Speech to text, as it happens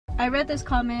I read this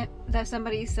comment that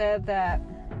somebody said that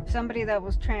somebody that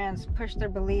was trans pushed their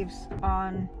beliefs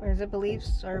on, or is it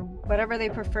beliefs or whatever they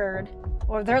preferred,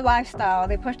 or their lifestyle,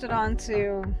 they pushed it on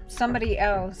to somebody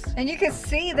else. And you can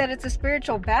see that it's a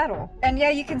spiritual battle. And yeah,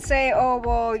 you can say, oh,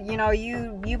 well, you know,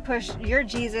 you push your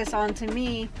Jesus onto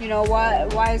me. You know,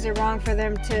 why is it wrong for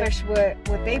them to push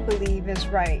what they believe is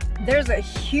right? There's a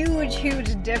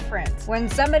huge difference. When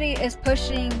somebody is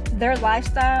pushing their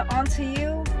lifestyle onto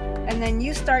you, and then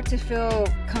you start to feel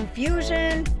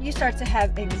confusion, you start to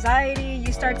have anxiety,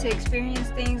 you start to experience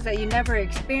things that you never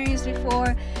experienced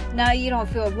before. Now you don't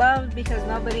feel loved because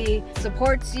nobody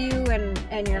supports you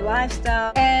and your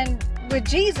lifestyle. And with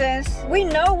Jesus, we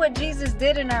know what Jesus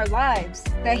did in our lives,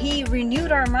 that he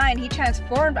renewed our mind, he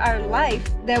transformed our life,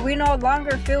 that we no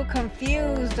longer feel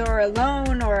confused or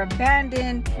alone or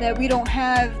abandoned, that we don't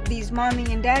have these mommy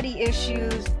and daddy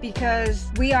issues because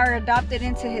we are adopted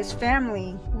into his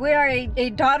family. We are a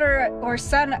daughter or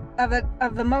son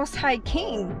of the Most High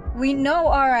King. We know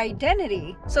our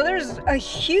identity. So there's a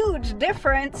huge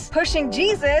difference pushing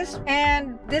Jesus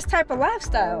and this type of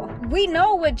lifestyle. We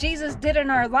know what Jesus did in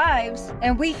our lives,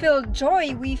 and we feel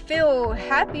joy, we feel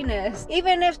happiness.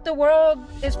 Even if the world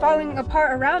is falling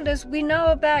apart around us, we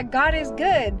know that God is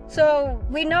good. So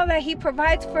we know that he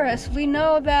provides for us. We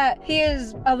know that he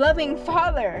is a loving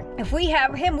father. If we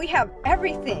have him, we have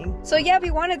everything. So yeah,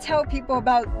 we want to tell people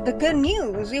about the good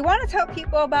news. We want to tell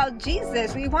people about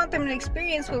Jesus. We want them to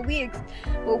experience what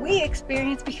we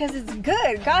experience because it's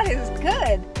good. God is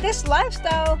good. This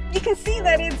lifestyle, you can see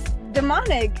that it's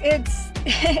demonic. It's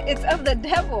of the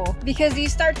devil, because you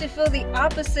start to feel the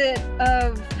opposite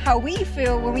of how we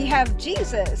feel when we have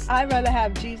Jesus. I'd rather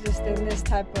have Jesus than this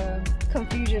type of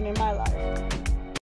confusion in my life.